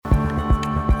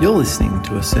You're listening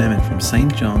to a sermon from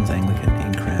St John's Anglican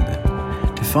in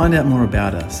Cranbourne. To find out more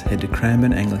about us, head to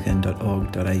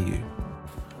cranbourneanglican.org.au. I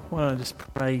want to just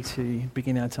pray to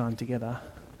begin our time together.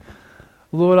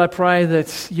 Lord, I pray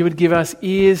that you would give us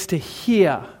ears to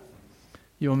hear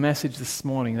your message this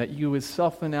morning, that you would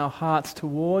soften our hearts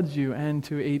towards you and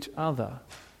to each other.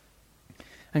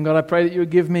 And God, I pray that you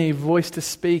would give me a voice to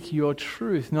speak your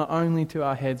truth, not only to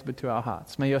our heads but to our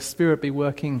hearts. May your Spirit be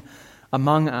working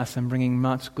among us and bringing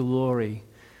much glory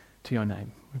to your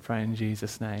name. We pray in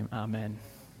Jesus' name. Amen.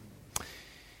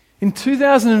 In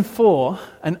 2004,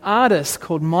 an artist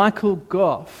called Michael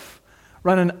Goff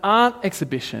ran an art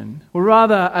exhibition, or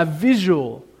rather a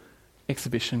visual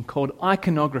exhibition called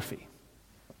Iconography.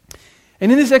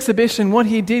 And in this exhibition, what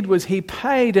he did was he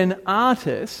paid an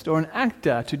artist or an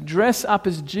actor to dress up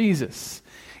as Jesus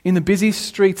in the busy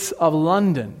streets of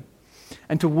London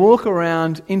and to walk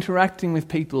around interacting with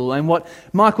people. And what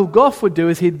Michael Goff would do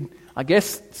is he'd,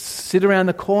 sit around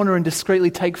the corner and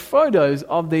discreetly take photos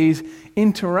of these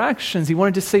interactions. He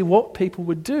wanted to see what people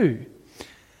would do.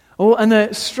 Oh, and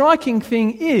the striking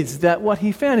thing is that what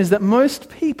he found is that most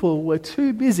people were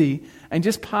too busy and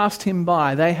just passed him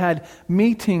by. They had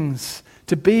meetings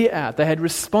to be at. They had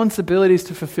responsibilities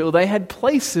to fulfill. They had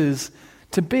places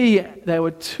to be. They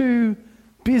were too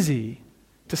busy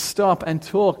to stop and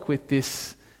talk with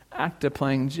this actor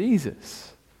playing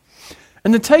Jesus.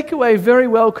 And the takeaway very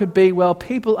well could be, well,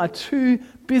 people are too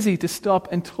busy to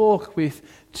stop and talk with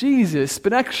Jesus.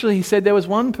 But actually, he said there was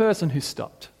one person who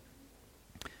stopped.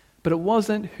 But it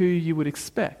wasn't who you would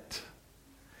expect.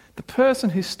 The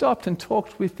person who stopped and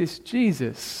talked with this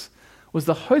Jesus was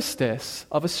the hostess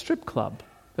of a strip club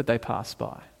that they passed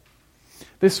by.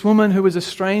 This woman, who was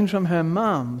estranged from her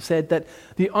mum, said that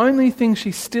the only thing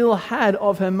she still had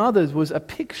of her mother's was a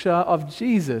picture of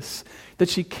Jesus that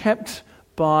she kept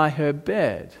by her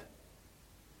bed.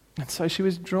 And so she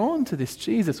was drawn to this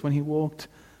Jesus when he walked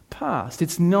past.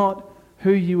 It's not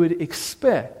who you would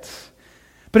expect.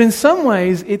 But in some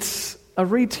ways, it's a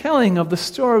retelling of the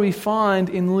story we find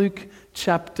in Luke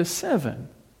chapter 7.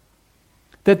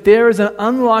 That there is an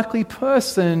unlikely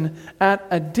person at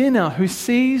a dinner who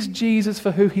sees Jesus for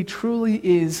who he truly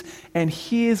is and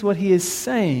hears what he is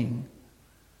saying.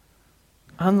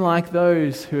 Unlike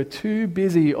those who are too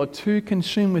busy or too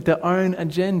consumed with their own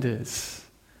agendas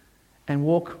and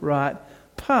walk right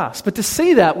past. But to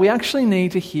see that, we actually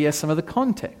need to hear some of the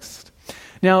context.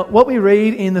 Now, what we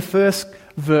read in the first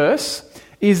verse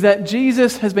is that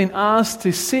Jesus has been asked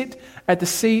to sit at the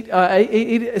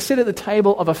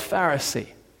table of a Pharisee.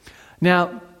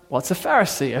 Now, what's a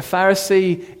Pharisee? A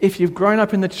Pharisee, if you've grown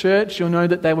up in the church, you'll know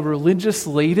that they were religious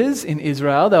leaders in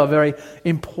Israel. They were very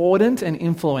important and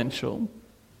influential.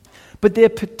 But their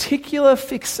particular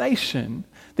fixation,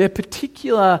 their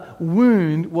particular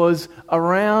wound was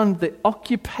around the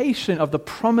occupation of the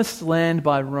promised land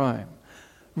by Rome.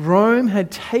 Rome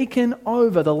had taken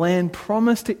over the land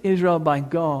promised to Israel by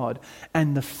God,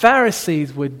 and the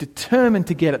Pharisees were determined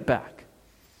to get it back.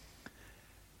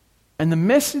 And the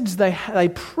message they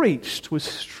preached was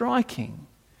striking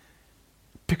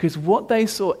because what they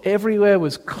saw everywhere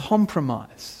was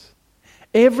compromise.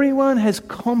 Everyone has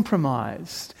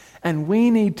compromised, and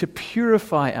we need to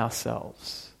purify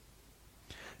ourselves.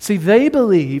 See, they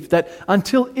believed that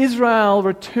until Israel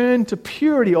returned to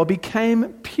purity or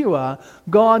became pure,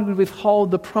 God would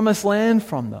withhold the promised land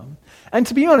from them. And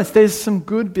to be honest, there's some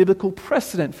good biblical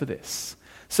precedent for this.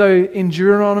 So in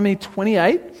Deuteronomy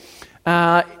 28,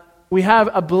 we have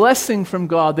a blessing from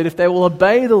God that if they will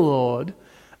obey the Lord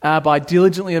by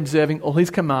diligently observing all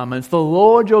his commandments, the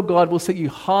Lord your God will set you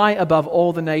high above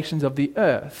all the nations of the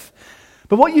earth.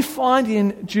 But what you find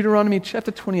in Deuteronomy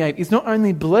chapter 28 is not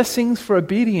only blessings for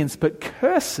obedience, but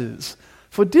curses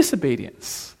for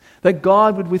disobedience. That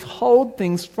God would withhold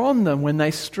things from them when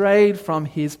they strayed from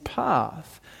his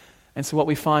path. And so what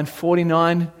we find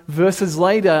 49 verses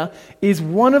later is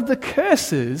one of the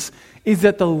curses is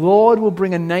that the Lord will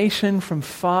bring a nation from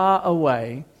far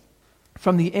away,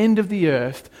 from the end of the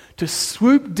earth, to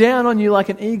swoop down on you like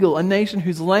an eagle, a nation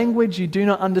whose language you do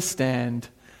not understand.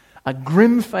 A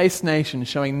grim-faced nation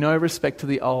showing no respect to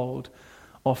the old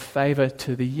or favor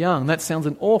to the young. That sounds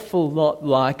an awful lot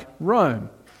like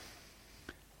Rome.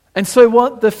 And so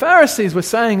what the Pharisees were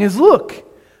saying is, look,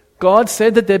 God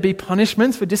said that there'd be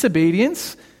punishments for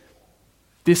disobedience.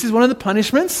 This is one of the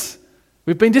punishments.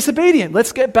 We've been disobedient.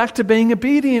 Let's get back to being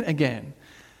obedient again.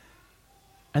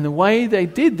 And the way they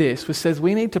did this says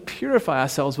we need to purify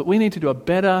ourselves, but we need to do a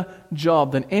better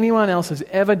job than anyone else has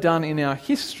ever done in our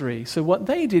history. So what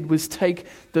they did was take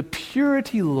the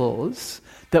purity laws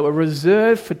that were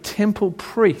reserved for temple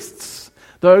priests,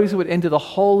 Those who would enter the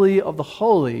Holy of the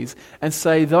Holies and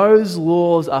say those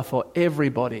laws are for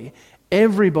everybody.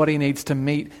 Everybody needs to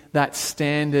meet that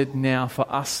standard now for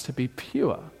us to be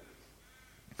pure.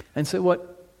 And so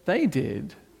what they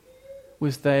did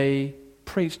was they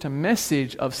preached a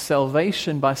message of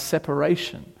salvation by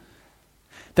separation.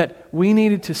 That we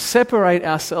needed to separate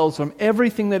ourselves from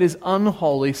everything that is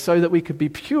unholy so that we could be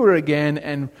pure again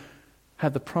and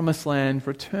have the promised land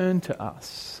returned to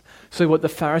us. So what the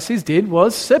Pharisees did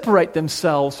was separate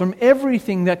themselves from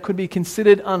everything that could be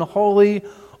considered unholy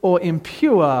or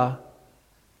impure,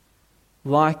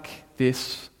 like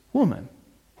this woman.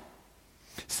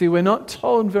 See, we're not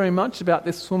told very much about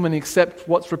this woman except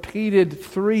what's repeated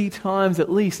 3 times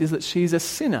at least is that she's a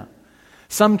sinner.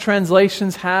 Some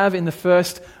translations have in the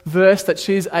first verse that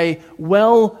she's a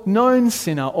well-known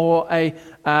sinner or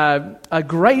a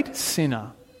great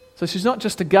sinner. So she's not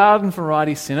just a garden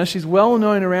variety sinner. She's well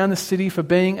known around the city for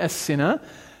being a sinner.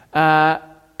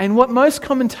 And what most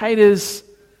commentators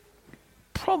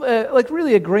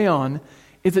really agree on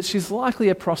is that she's likely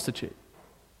a prostitute.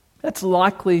 That's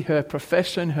likely her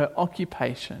profession, her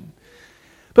occupation.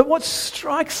 But what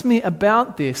strikes me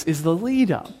about this is the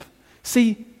lead-up.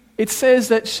 See, it says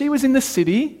that she was in the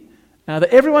city, that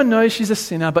everyone knows she's a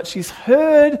sinner, but she's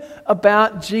heard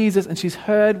about Jesus and she's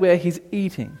heard where he's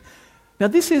eating. Now,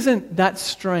 this isn't that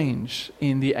strange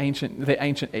in the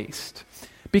ancient East,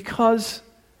 because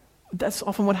that's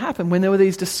often what happened when there were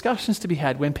these discussions to be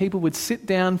had, when people would sit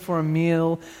down for a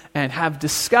meal and have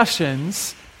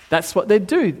discussions. That's what they'd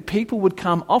do. People would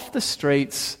come off the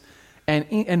streets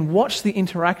and watch the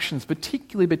interactions,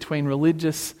 particularly between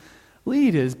religious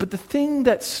leaders. But the thing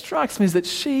that strikes me is that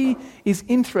she is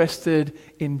interested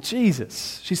in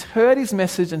Jesus. She's heard his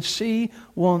message and she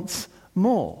wants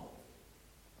more.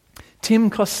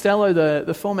 Tim Costello,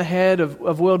 the former head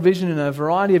of World Vision in a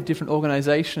variety of different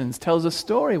organizations, tells a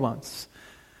story once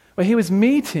where he was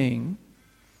meeting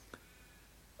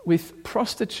with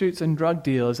prostitutes and drug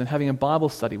dealers and having a Bible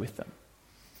study with them.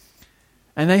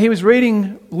 And then he was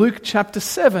reading Luke chapter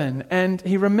 7, and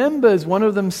he remembers one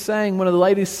of the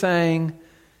ladies saying,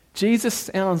 Jesus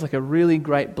sounds like a really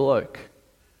great bloke.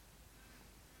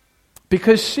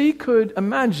 Because she could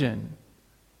imagine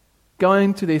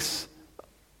going to this,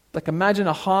 imagine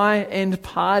a high-end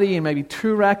party in maybe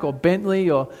Toorak or Bentley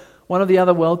or one of the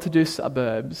other well-to-do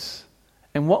suburbs,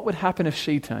 and what would happen if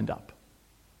she turned up?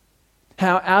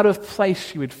 How out of place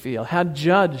she would feel, how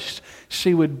judged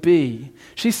she would be.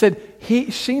 She said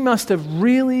she must have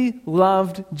really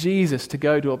loved Jesus to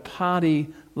go to a party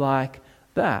like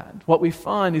that. What we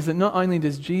find is that not only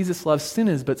does Jesus love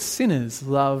sinners, but sinners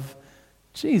love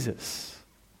Jesus.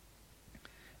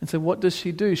 And so what does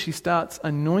she do? She starts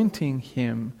anointing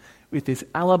him with this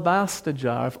alabaster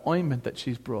jar of ointment that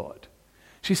she's brought.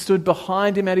 She stood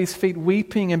behind him at his feet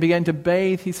weeping and began to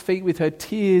bathe his feet with her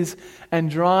tears and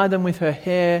dry them with her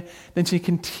hair. Then she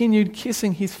continued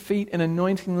kissing his feet and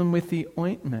anointing them with the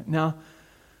ointment. Now,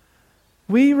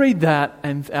 we read that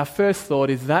and our first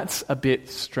thought is that's a bit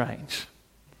strange,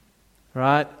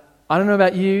 right? I don't know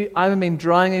about you. I haven't been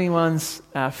drying anyone's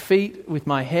feet with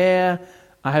my hair.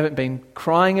 I haven't been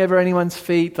crying over anyone's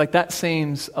feet. That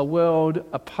seems a world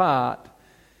apart.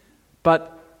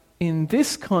 But in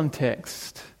this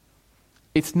context,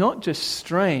 it's not just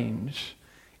strange,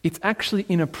 it's actually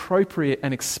inappropriate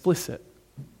and explicit.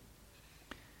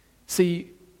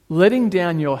 See, letting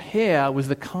down your hair was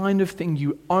the kind of thing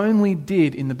you only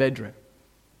did in the bedroom.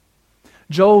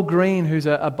 Joel Green, who's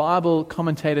a Bible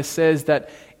commentator, says that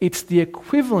it's the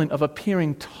equivalent of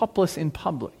appearing topless in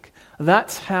public.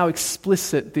 That's how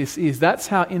explicit this is. That's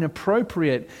how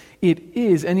inappropriate it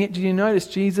is. And yet, do you notice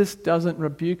Jesus doesn't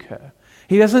rebuke her?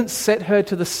 He doesn't set her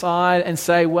to the side and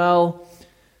say, well,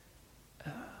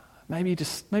 maybe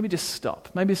just stop.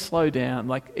 Maybe slow down.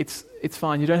 It's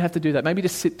fine. You don't have to do that. Maybe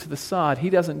just sit to the side. He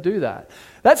doesn't do that.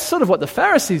 That's sort of what the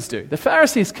Pharisees do. The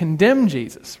Pharisees condemn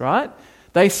Jesus, right?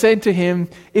 They said to him,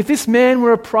 if this man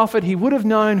were a prophet, he would have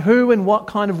known who and what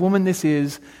kind of woman this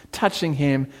is touching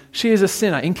him. She is a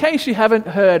sinner. In case you haven't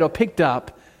heard or picked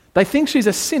up, they think she's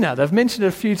a sinner. They've mentioned it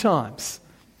a few times.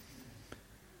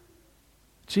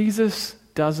 Jesus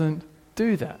doesn't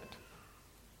do that.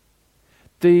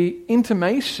 The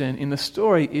intimation in the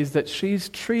story is that she's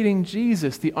treating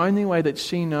Jesus the only way that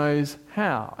she knows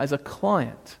how, as a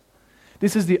client.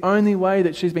 This is the only way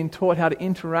that she's been taught how to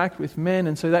interact with men,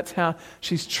 and so that's how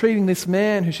she's treating this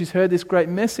man who she's heard this great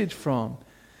message from.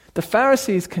 The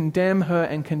Pharisees condemn her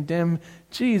and condemn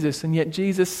Jesus, and yet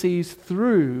Jesus sees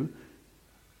through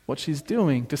what she's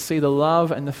doing to see the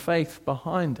love and the faith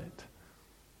behind it.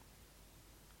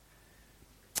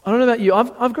 I don't know about you,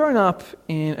 I've grown up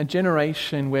in a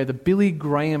generation where the Billy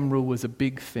Graham rule was a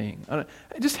big thing.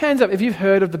 Just hands up if you've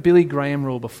heard of the Billy Graham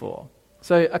rule before.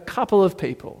 So a couple of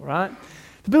people, right?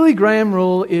 The Billy Graham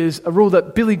rule is a rule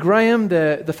that Billy Graham,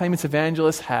 the famous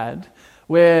evangelist, had,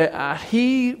 where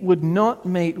he would not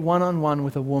meet one-on-one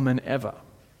with a woman ever.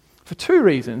 For two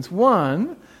reasons.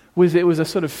 One was it was a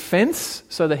sort of fence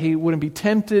so that he wouldn't be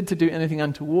tempted to do anything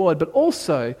untoward, but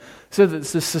also so that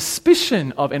the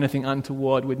suspicion of anything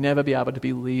untoward would never be able to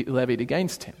be levied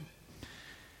against him.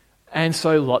 And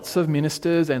so lots of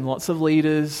ministers and lots of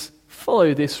leaders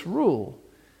follow this rule.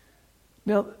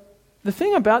 Now, the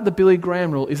thing about the Billy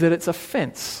Graham rule is that it's a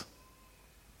fence.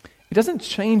 It doesn't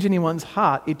change anyone's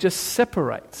heart, it just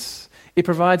separates. It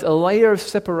provides a layer of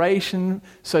separation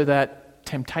so that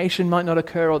temptation might not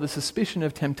occur or the suspicion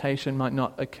of temptation might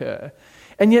not occur.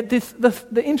 And yet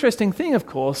the interesting thing, of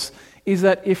course, is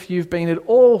that if you've been at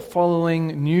all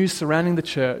following news surrounding the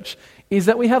church, is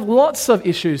that we have lots of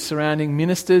issues surrounding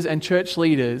ministers and church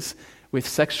leaders with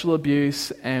sexual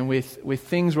abuse and with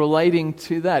things relating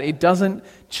to that. It doesn't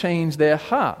change their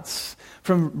hearts.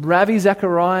 From Ravi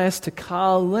Zacharias to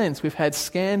Carl Lentz, we've had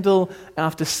scandal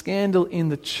after scandal in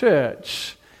the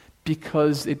church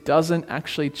because it doesn't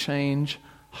actually change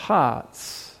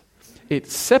hearts. It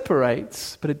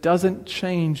separates, but it doesn't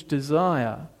change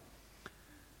desire.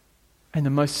 And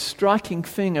the most striking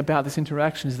thing about this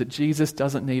interaction is that Jesus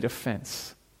doesn't need a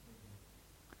fence.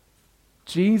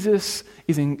 Jesus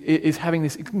is having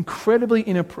this incredibly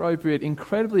inappropriate,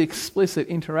 incredibly explicit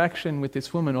interaction with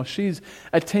this woman, or she's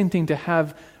attempting to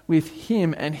have with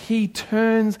him, and he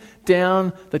turns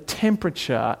down the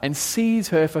temperature and sees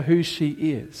her for who she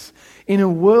is. In a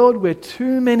world where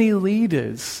too many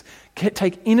leaders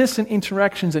take innocent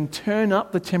interactions and turn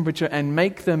up the temperature and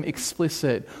make them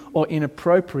explicit or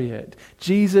inappropriate,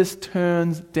 Jesus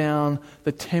turns down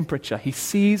the temperature. He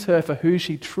sees her for who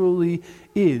she truly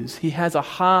is. He has a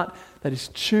heart that is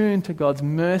tuned to God's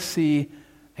mercy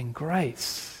and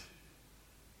grace.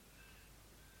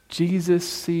 Jesus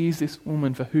sees this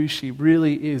woman for who she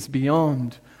really is,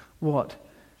 beyond what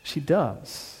she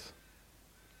does.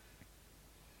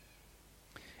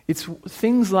 It's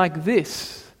things like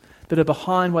this that are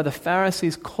behind why the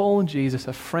Pharisees call Jesus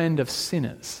a friend of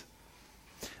sinners.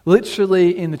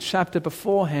 Literally, in the chapter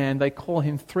beforehand, they call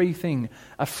him three things: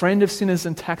 a friend of sinners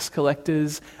and tax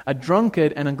collectors, a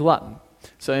drunkard, and a glutton.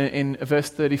 So in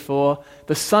verse 34,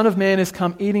 the Son of Man has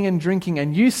come eating and drinking,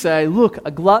 and you say, look,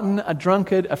 a glutton, a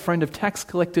drunkard, a friend of tax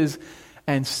collectors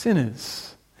and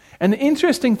sinners. And the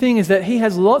interesting thing is that he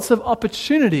has lots of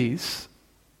opportunities.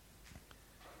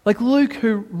 Like Luke,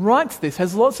 who writes this,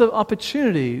 has lots of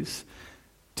opportunities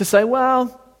to say,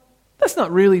 well, that's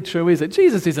not really true, is it?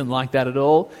 Jesus isn't like that at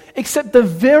all. Except the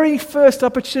very first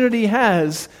opportunity he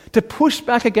has to push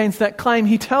back against that claim,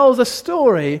 he tells a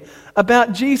story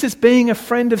about Jesus being a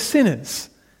friend of sinners.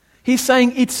 He's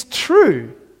saying it's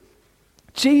true.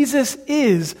 Jesus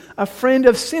is a friend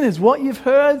of sinners. What you've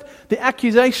heard, the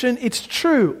accusation, it's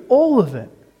true, all of it.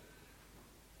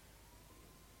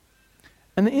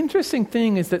 And the interesting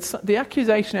thing is that the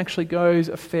accusation actually goes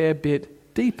a fair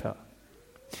bit deeper.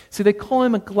 See, they call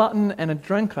him a glutton and a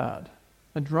drunkard.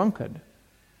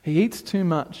 He eats too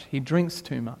much, he drinks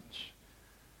too much.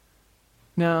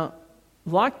 Now,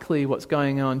 likely what's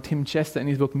going on, Tim Chester in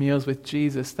his book Meals with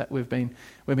Jesus that we've been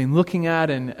looking at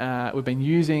and we've been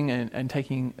using and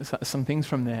taking some things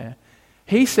from there,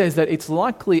 he says that it's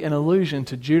likely an allusion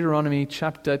to Deuteronomy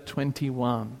chapter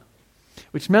 21.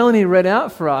 Which Melanie read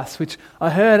out for us, which I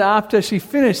heard after she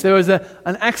finished. There was an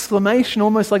exclamation,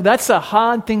 almost like, that's a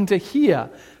hard thing to hear.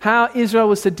 How Israel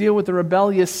was to deal with the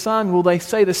rebellious son. Will they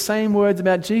say the same words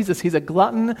about Jesus? He's a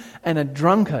glutton and a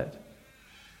drunkard.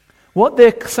 What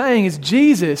they're saying is,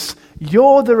 Jesus,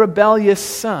 you're the rebellious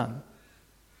son.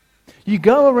 You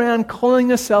go around calling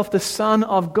yourself the Son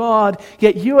of God,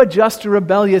 yet you are just a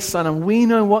rebellious son, and we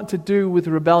know what to do with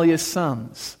rebellious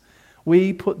sons.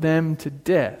 We put them to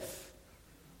death.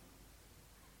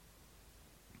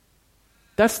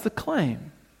 That's the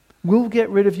claim. We'll get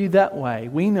rid of you that way.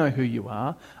 We know who you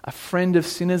are. A friend of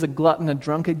sinners, a glutton, a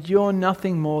drunkard. You're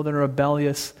nothing more than a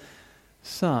rebellious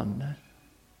son.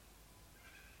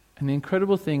 And the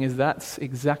incredible thing is that's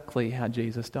exactly how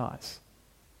Jesus dies.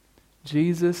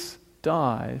 Jesus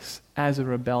dies as a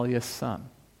rebellious son.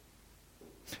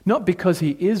 Not because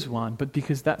he is one, but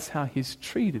because that's how he's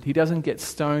treated. He doesn't get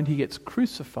stoned, he gets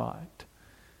crucified.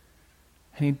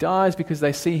 And he dies because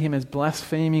they see him as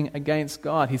blaspheming against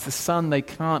God. He's the son they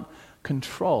can't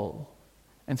control.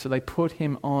 And so they put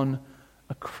him on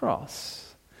a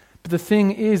cross. But the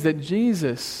thing is that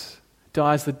Jesus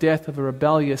dies the death of a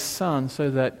rebellious son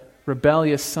so that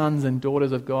rebellious sons and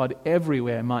daughters of God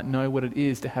everywhere might know what it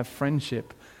is to have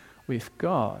friendship with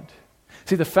God.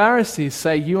 See, the Pharisees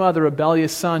say, you are the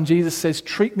rebellious son. Jesus says,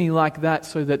 treat me like that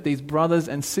so that these brothers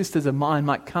and sisters of mine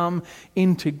might come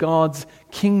into God's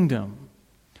kingdom.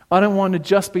 I don't want to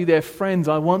just be their friends.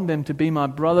 I want them to be my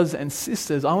brothers and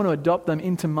sisters. I want to adopt them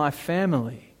into my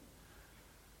family.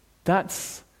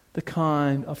 That's the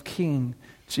kind of king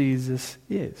Jesus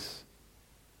is.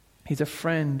 He's a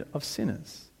friend of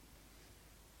sinners.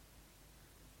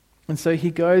 And so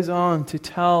he goes on to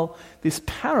tell this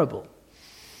parable.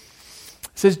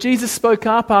 It says, Jesus spoke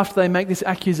up after they make this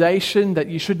accusation that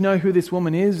you should know who this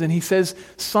woman is. And he says,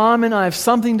 Simon, I have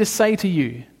something to say to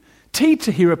you.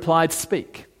 Teacher, he replied,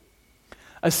 speak.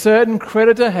 A certain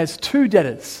creditor has 2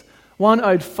 debtors. One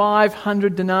owed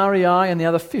 500 denarii and the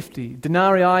other 50.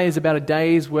 Denarii is about a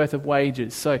day's worth of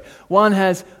wages. So one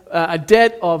has a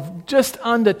debt of just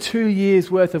under 2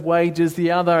 years' worth of wages,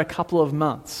 the other a couple of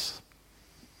months.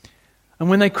 And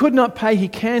when they could not pay, he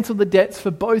cancelled the debts for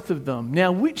both of them.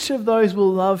 Now, which of those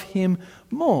will love him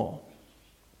more?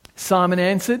 Simon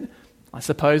answered, I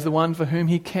suppose the one for whom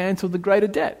he cancelled the greater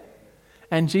debt.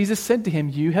 And Jesus said to him,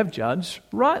 you have judged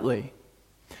rightly.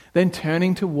 Then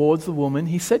turning towards the woman,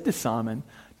 he said to Simon,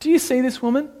 do you see this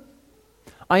woman?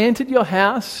 I entered your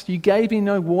house, you gave me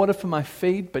no water for my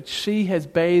feet, but she has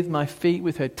bathed my feet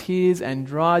with her tears and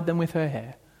dried them with her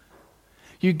hair.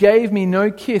 You gave me no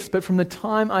kiss, but from the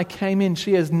time I came in,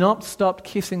 she has not stopped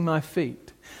kissing my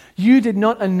feet. You did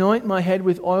not anoint my head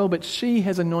with oil, but she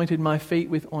has anointed my feet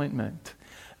with ointment.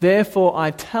 Therefore I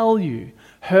tell you,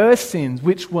 her sins,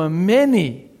 which were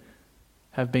many,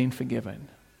 have been forgiven,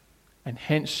 and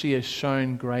hence she has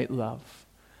shown great love.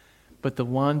 But the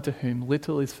one to whom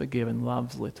little is forgiven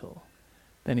loves little.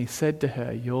 Then he said to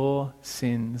her, your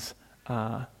sins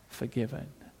are forgiven.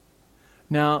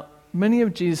 Now, many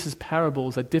of Jesus'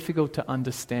 parables are difficult to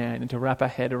understand and to wrap our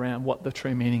head around what the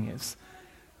true meaning is.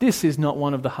 This is not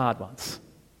one of the hard ones.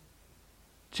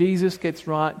 Jesus gets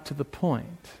right to the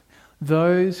point.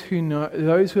 Those who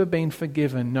have been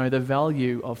forgiven know the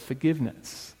value of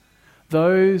forgiveness.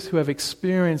 Those who have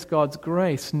experienced God's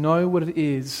grace know what it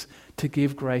is to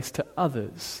give grace to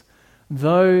others.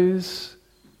 Those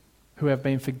who have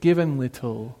been forgiven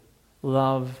little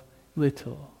love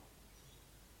little.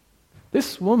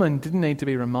 This woman didn't need to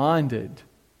be reminded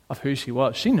of who she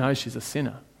was. She knows she's a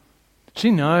sinner.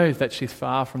 She knows that she's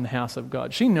far from the house of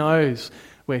God. She knows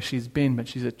where she's been, but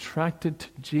she's attracted to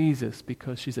Jesus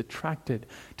because she's attracted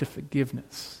to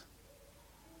forgiveness.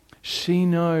 She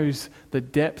knows the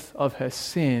depth of her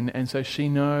sin, and so she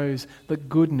knows the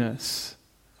goodness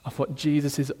of what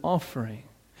Jesus is offering.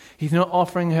 He's not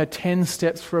offering her 10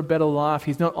 steps for a better life.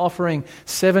 He's not offering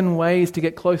 7 ways to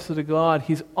get closer to God.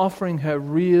 He's offering her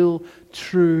real,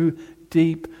 true,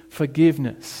 deep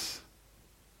forgiveness.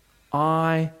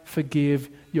 I forgive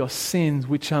your sins,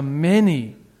 which are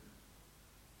many,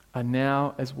 are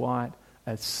now as white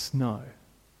as snow.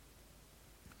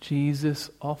 Jesus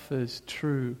offers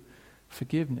true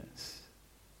forgiveness.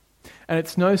 And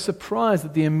it's no surprise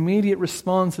that the immediate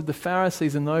response of the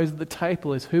Pharisees and those at the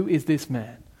table is, who is this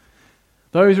man?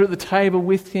 Those who are at the table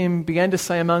with him began to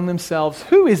say among themselves,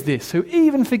 who is this who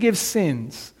even forgives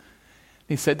sins?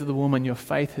 He said to the woman, your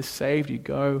faith has saved you.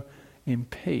 Go in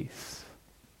peace.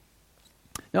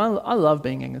 Now, I love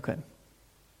being Anglican.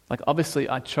 Obviously,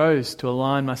 I chose to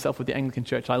align myself with the Anglican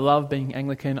Church. I love being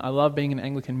Anglican. I love being an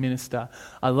Anglican minister.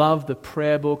 I love the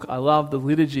prayer book. I love the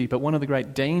liturgy. But one of the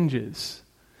great dangers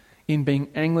in being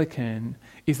Anglican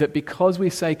is that because we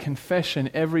say confession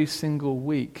every single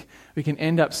week, we can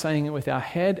end up saying it with our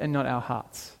head and not our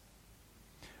hearts.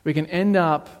 We can end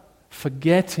up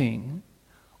forgetting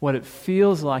what it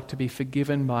feels like to be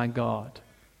forgiven by God.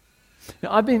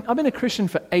 Now, I've been a Christian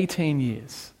for 18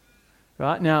 years.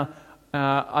 Right? Now,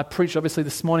 I preached obviously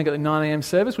this morning at the 9 a.m.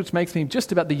 service, which makes me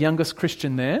just about the youngest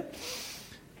Christian there.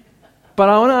 But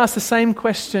I want to ask the same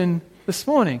question this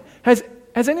morning. Has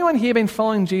anyone here been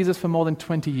following Jesus for more than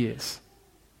 20 years?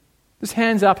 Just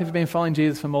hands up if you've been following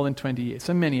Jesus for more than 20 years.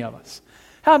 So many of us.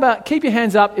 How about keep your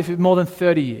hands up if you've more than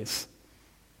 30 years?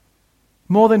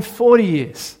 More than 40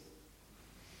 years?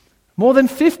 More than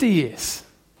 50 years?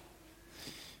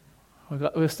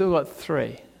 We've still got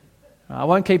 3. I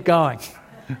won't keep going.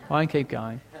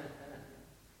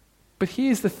 But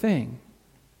here's the thing.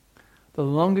 The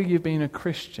longer you've been a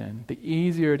Christian, the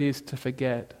easier it is to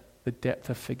forget the depth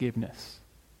of forgiveness.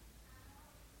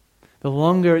 The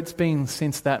longer it's been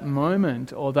since that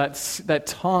moment or that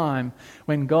time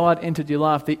when God entered your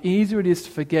life, the easier it is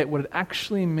to forget what it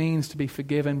actually means to be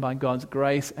forgiven by God's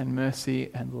grace and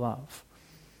mercy and love.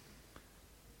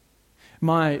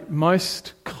 My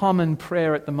most common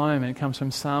prayer at the moment comes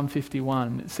from Psalm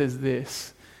 51. It says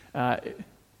this.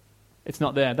 It's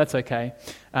not there. That's okay.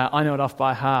 I know it off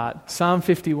by heart. Psalm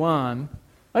 51.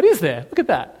 Oh, it is there. Look at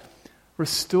that.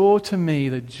 Restore to me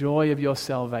the joy of your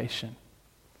salvation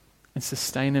and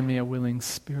sustain in me a willing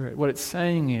spirit. What it's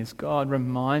saying is, God,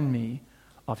 remind me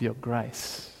of your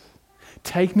grace.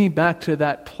 Take me back to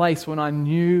that place when I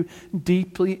knew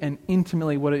deeply and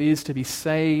intimately what it is to be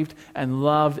saved and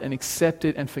loved and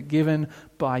accepted and forgiven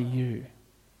by you.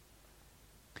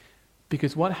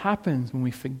 Because what happens when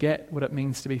we forget what it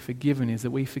means to be forgiven is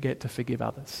that we forget to forgive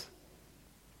others.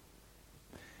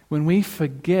 When we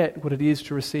forget what it is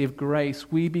to receive grace,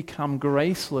 we become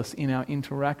graceless in our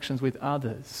interactions with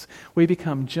others. We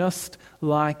become just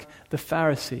like the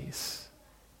Pharisees.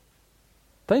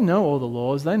 They know all the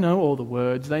laws, they know all the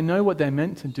words, they know what they're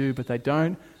meant to do, but they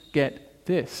don't get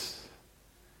this.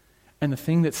 And the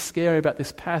thing that's scary about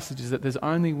this passage is that there's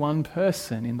only one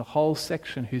person in the whole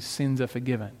section whose sins are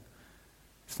forgiven.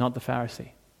 It's not the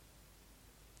Pharisee.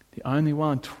 The only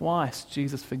one. Twice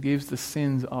Jesus forgives the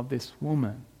sins of this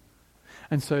woman.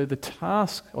 And so the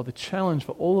task or the challenge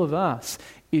for all of us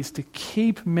is to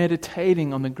keep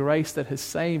meditating on the grace that has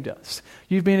saved us.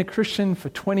 You've been a Christian for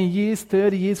 20 years,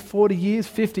 30 years, 40 years,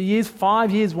 50 years,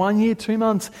 5 years, 1 year, 2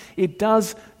 months. It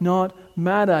does not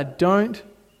matter. Don't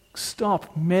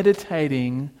stop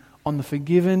meditating on the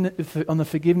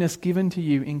forgiveness given to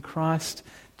you in Christ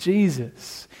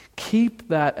Jesus. Keep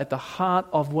that at the heart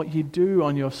of what you do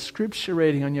on your scripture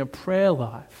reading, on your prayer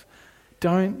life.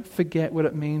 Don't forget what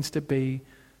it means to be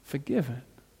forgiven.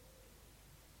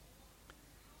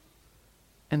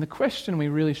 And the question we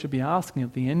really should be asking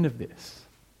at the end of this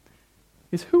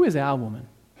is, who is our woman?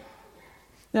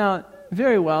 Now,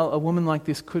 very well, a woman like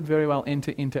this could very well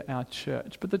enter into our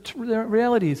church. But the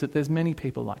reality is that there's many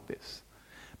people like this.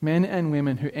 Men and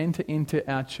women who enter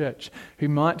into our church who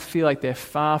might feel like they're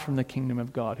far from the kingdom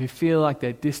of God, who feel like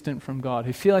they're distant from God,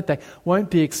 who feel like they won't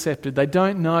be accepted, they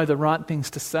don't know the right things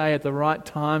to say at the right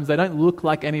times, they don't look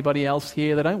like anybody else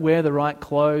here, they don't wear the right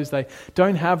clothes, they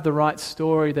don't have the right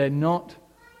story, they don't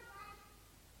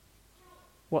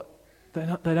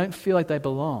feel like they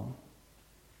belong.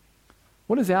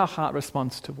 What is our heart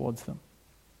response towards them?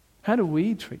 How do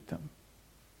we treat them?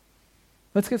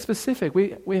 Let's get specific.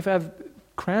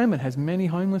 Cranbourne has many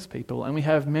homeless people, and we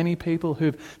have many people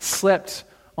who've slept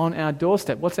on our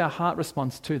doorstep. What's our heart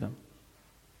response to them?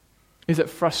 Is it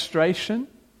frustration,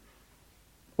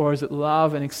 or is it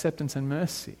love and acceptance and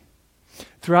mercy?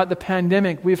 Throughout the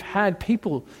pandemic, we've had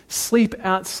people sleep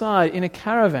outside in a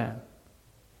caravan.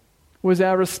 Was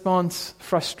our response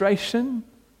frustration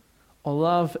or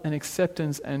love and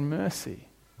acceptance and mercy?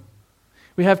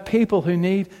 We have people who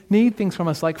need things from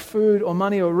us like food or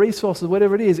money or resources,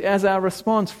 whatever it is. As our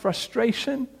response,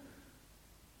 frustration?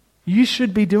 You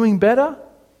should be doing better?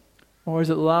 Or is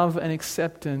it love and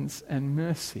acceptance and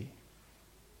mercy?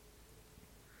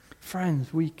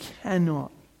 Friends, we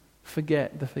cannot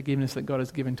forget the forgiveness that God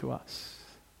has given to us.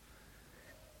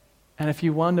 And if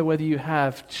you wonder whether you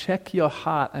have, check your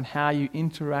heart and how you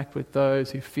interact with those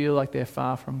who feel like they're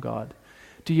far from God.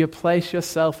 Do you place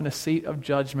yourself in a seat of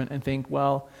judgment and think,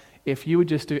 well, if you would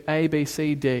just do A, B,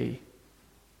 C, D,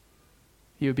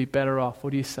 you would be better off?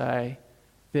 Or do you say,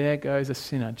 there goes a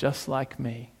sinner just like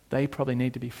me. They probably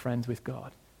need to be friends with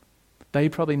God. They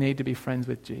probably need to be friends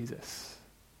with Jesus.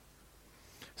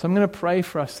 So I'm going to pray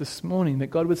for us this morning that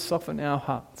God would soften our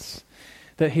hearts,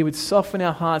 that He would soften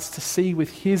our hearts to see with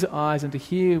His eyes and to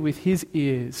hear with His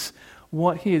ears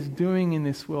what He is doing in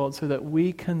this world so that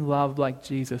we can love like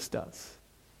Jesus does.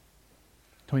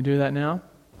 Can we do that now?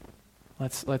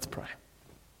 Let's pray.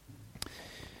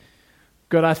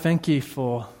 God, I thank you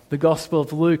for the Gospel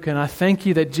of Luke, and I thank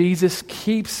you that Jesus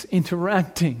keeps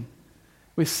interacting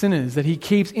with sinners, that He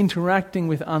keeps interacting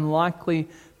with unlikely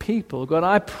people. God,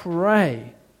 I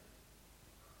pray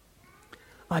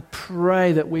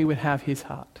that we would have His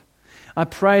heart. I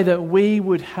pray that we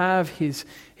would have his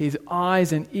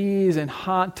eyes and ears and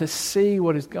heart to see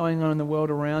what is going on in the world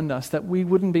around us, that we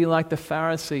wouldn't be like the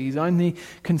Pharisees, only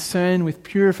concerned with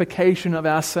purification of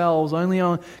ourselves, only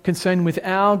concerned with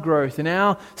our growth and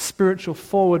our spiritual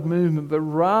forward movement, but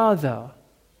rather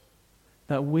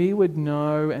that we would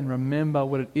know and remember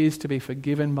what it is to be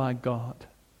forgiven by God.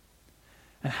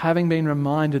 And having been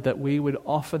reminded that we would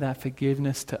offer that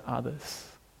forgiveness to others.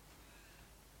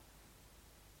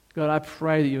 God, I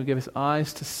pray that you would give us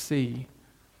eyes to see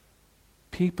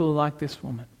people like this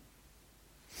woman.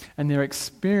 And their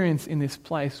experience in this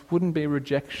place wouldn't be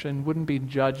rejection, wouldn't be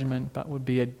judgment, but would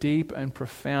be a deep and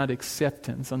profound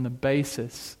acceptance on the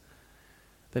basis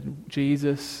that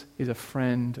Jesus is a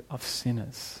friend of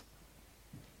sinners.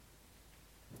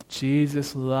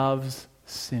 Jesus loves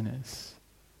sinners.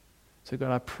 So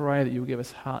God, I pray that you will give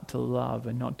us heart to love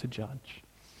and not to judge.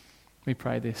 We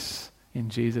pray this in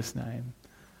Jesus' name.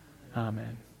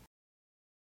 Amen.